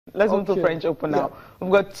Let's move to French Open now.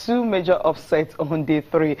 We've got two major upsets on day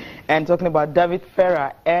 3, and talking about David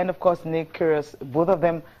Ferrer and, of course, Nick Kyrgios. Both of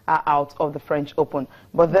them are out of the French Open.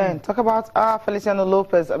 But then, talk about Feliciano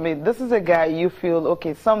Lopez. I mean, this is a guy you feel,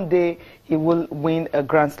 okay, someday he will win a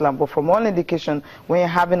Grand Slam. But from all indication, when you're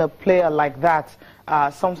having a player like that,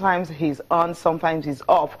 sometimes he's on, sometimes he's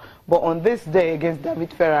off. But on this day against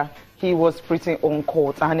David Ferrer, he was pretty on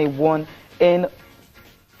court, and he won in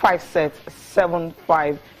 5 sets,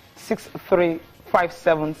 7-5, 6-3,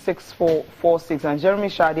 5-7, 6-4, 4-6, and Jeremy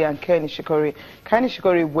Chardy and Kenny Shikori. Kenny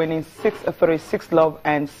Shikori winning 6-3, 6-love,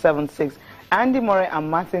 and 7-6. Andy Murray and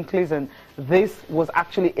Martin Klizan, this was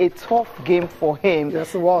actually a tough game for him.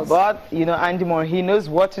 Yes, it was. But, you know, Andy Murray, he knows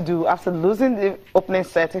what to do. After losing the opening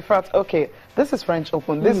set, he felt, okay, this is French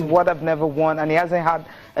Open. This is what I've never won, and he hasn't had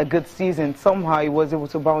a good season. Somehow he was able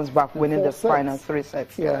to bounce back, winning the final 3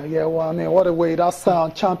 sets. Yeah, well, I mean, what a way. That's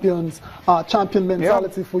champion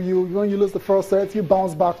mentality for you. When you lose the first set, you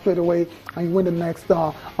bounce back straight away, and you win the next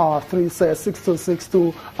 3 sets,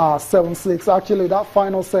 6-2, 6-2, 7-6. Actually, that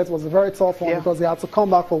final set was a very tough one because he had to come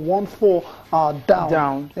back for 1-4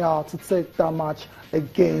 down. Yeah, to take that match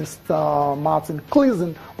against Martin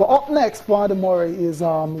Klizan. But up next for Andy Murray is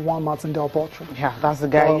Juan Martin Del Potro. Yeah, that's the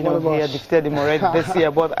guy, you know, he had defeated him already this year.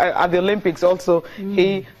 But at the Olympics also,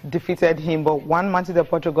 he defeated him. But Juan Martin Del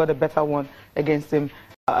Potro got a better one against him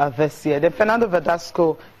this year. Then Fernando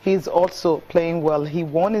Verdasco, he's also playing well. He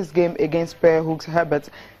won his game against Per Hooks Herbert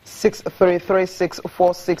 6-3, 3-6,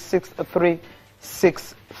 4-6, 6-3,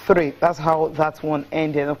 6-3. That's how that one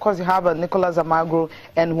ended. And of course, you have Nicolas Zamagro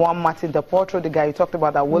and Juan Martin Del Potro, the guy you talked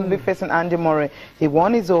about, that will be facing Andy Murray. He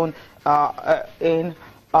won his own in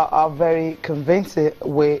a very convincing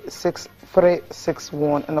way, 6-3,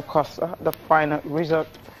 6-1. And of course, the final result,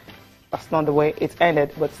 that's not the way it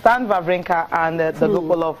ended. But Stan Wawrinka and the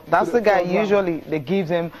Gopolov, that's the guy usually they give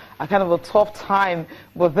him a kind of a tough time.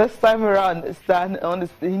 But this time around, Stan,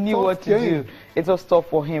 he knew what to do. It was tough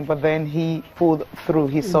for him, but then he pulled through.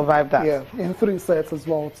 He survived that. Yeah, in 3 sets as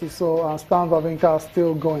well, too. So Stan Wawrinka is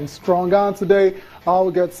still going strong. And today,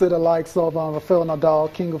 I'll get to see the likes of Rafael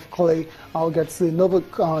Nadal, King of Clay. I'll get to see Novak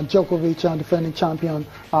Djokovic, defending champion,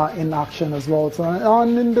 in action as well. So,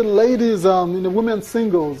 and in the ladies, in the women's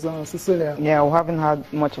singles, Cecilia. Yeah, we haven't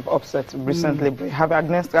had much of upsets recently. But have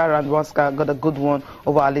Agnieszka Radwanska got a good one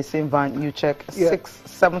over Alison Van Uchek,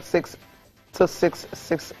 6-7-6 to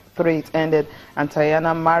 6-6-3 it ended, and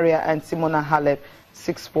Tayana Maria and Simona Halep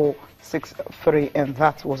 6-4, 6-3, and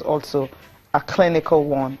that was also a clinical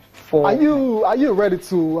one for. Are you ready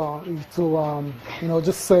to you know,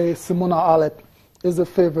 just say Simona Halep is the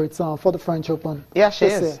favorite for the French Open? Yeah, she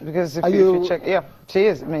is, because if you check, yeah, she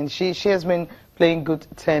is. I mean, she has been playing good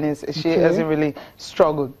tennis. She hasn't really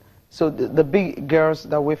struggled. So the big girls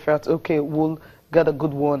that we felt, okay, will get a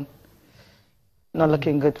good one. Not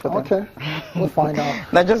looking good for them. Okay, we'll find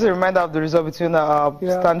out. Now, just a reminder of the result between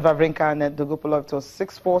Stan Wawrinka and Dogopolov. It was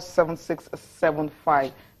 6-4, 7-6,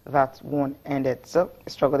 7-5. That one ended. So he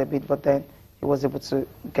struggled a bit, but then he was able to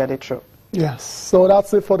get it through. Yes, so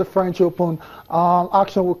that's it for the French Open.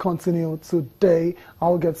 Action will continue today. I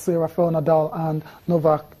will get to see Rafael Nadal and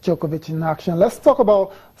Novak Djokovic in action. Let's talk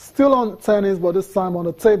about, still on tennis, but this time on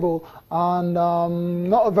the table, and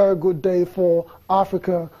not a very good day for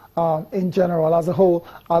Africa in general, as a whole,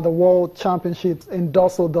 at the World Championships in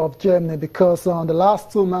Dusseldorf, Germany, because the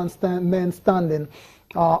last 2 men standing,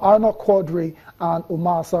 Arnaud Quadri and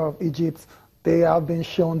Omar Sarr of Egypt, they have been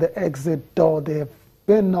shown the exit door. They have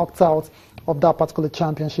been knocked out of that particular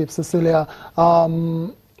championship. Cecilia,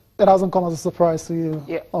 it hasn't come as a surprise to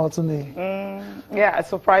you or to me. Yeah, a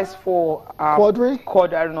surprise for Quadri?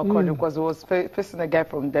 I don't know, Quadri, because he was facing a guy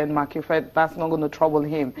from Denmark. You felt that's not going to trouble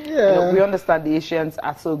him. Yeah. You know, we understand the Asians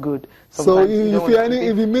are so good. Sometimes so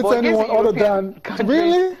if he meets anyone other than countries,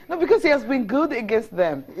 really? No, because he has been good against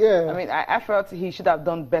them. Yeah. I mean, I felt he should have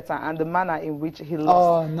done better, and the manner in which he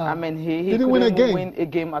lost. No. I mean, he didn't win a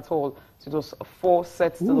game at all. So it was 4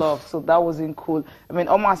 sets to love, so that wasn't cool. I mean,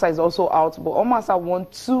 Omar Sarr is also out, but Omar Sarr won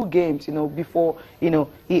 2 games, you know, before, you know,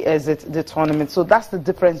 he exits the tournament. So that's the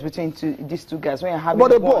difference between these two guys. When you're having but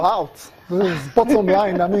they both out. This is bottom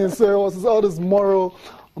line. I mean, so it was all this moral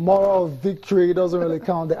victory doesn't really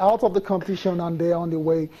count. They're out of the competition and they're on the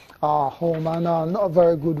way home, and not a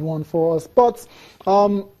very good one for us. But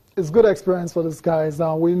it's good experience for these guys.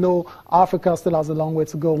 We know Africa still has a long way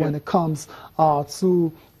to go when it comes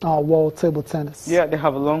to world table tennis. Yeah, they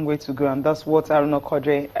have a long way to go, and that's what Arnaud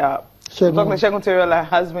Quadri, Segun Teriola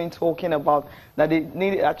has been talking about, that they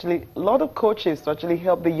need actually a lot of coaches to actually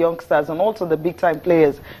help the youngsters and also the big-time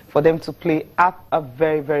players for them to play at a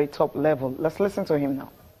very, very top level. Let's listen to him now.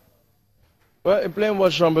 Well, in playing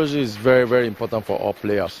World Championship is very, very important for all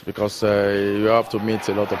players because you have to meet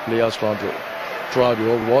a lot of players throughout the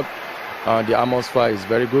whole world. The atmosphere is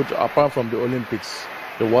very good. Apart from the Olympics,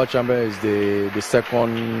 the World Champion is the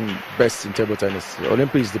second best in table tennis. The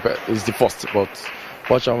Olympics is the first, but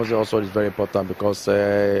World Champions also is very important because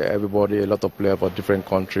everybody, a lot of players for different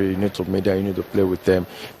countries, you need to meet them, you need to play with them,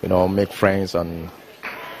 make friends and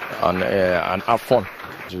have fun.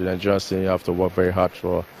 The Nigerian team, you have to work very hard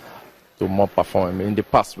to more perform. In the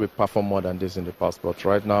past, we performed more than this in the past, but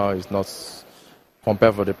right now it's not.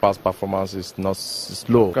 Compared for the past performance, it's not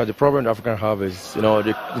slow. Because the problem the Africans have is,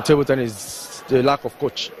 the table tennis, the lack of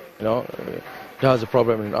coach. That's a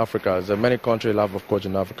problem in Africa. There's many countries lack of coach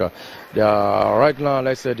in Africa. They are right now,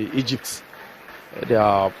 let's say the Egypt, they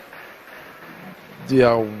are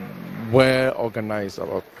well organized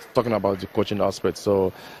about talking about the coaching aspect.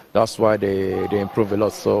 So that's why they improve a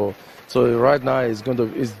lot. So right now it's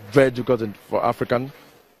very difficult for African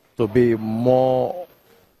to be more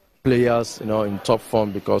players, in top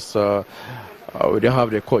form because we don't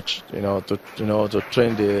have the coach, to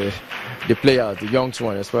train the players, the young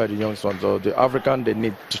ones, especially the young ones. So the African, they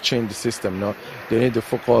need to change the system, They need to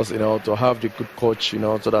focus, to have the good coach,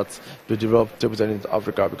 so that to develop table tennis in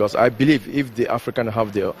Africa. Because I believe if the African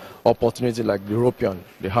have the opportunity like the European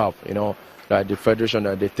they have, like the federation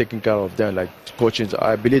that they're taking care of them, like coaching,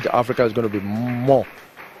 I believe Africa is going to be more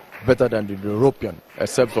better than the European,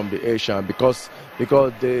 except from the Asian, because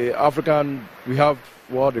the African, we have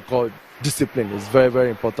what they call discipline. It's very, very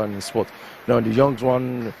important in sport. The young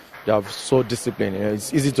one, they are so disciplined.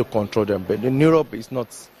 It's easy to control them, but in Europe, it's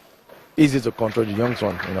not easy to control the young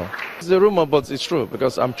one. It's a rumor, but it's true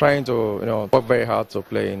because I'm trying to, work very hard to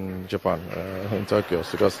play in Japan, in Tokyo,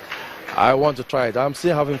 because I want to try it. I'm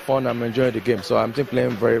still having fun. I'm enjoying the game, so I'm still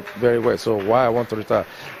playing very, very well. So why I want to retire?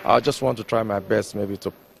 I just want to try my best, maybe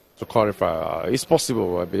to qualify. It's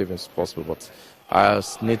possible. I believe it's possible, but I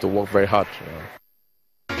just need to work very hard.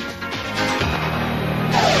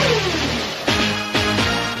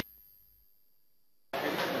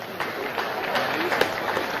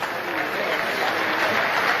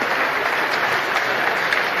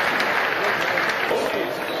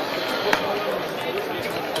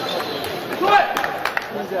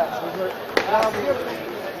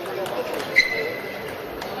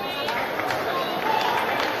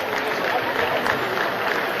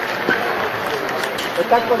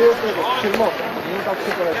 Tak to využiju, přímo, není tak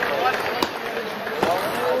si to lepší.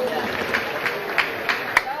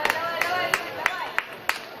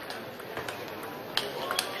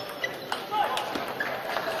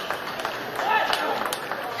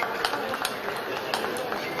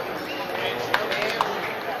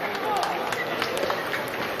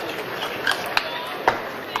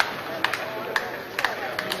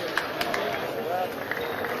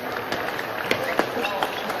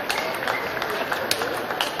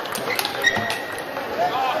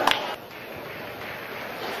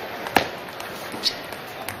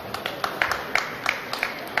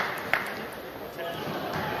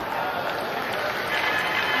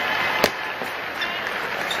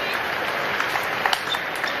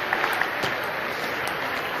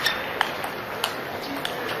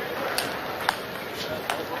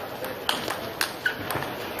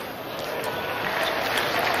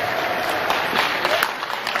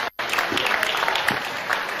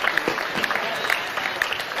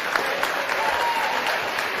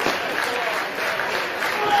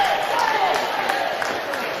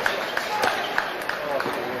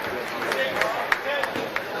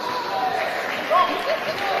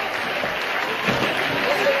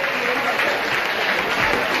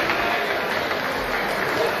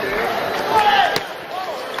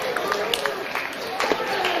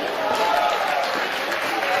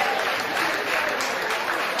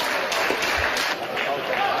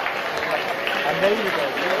 There you go.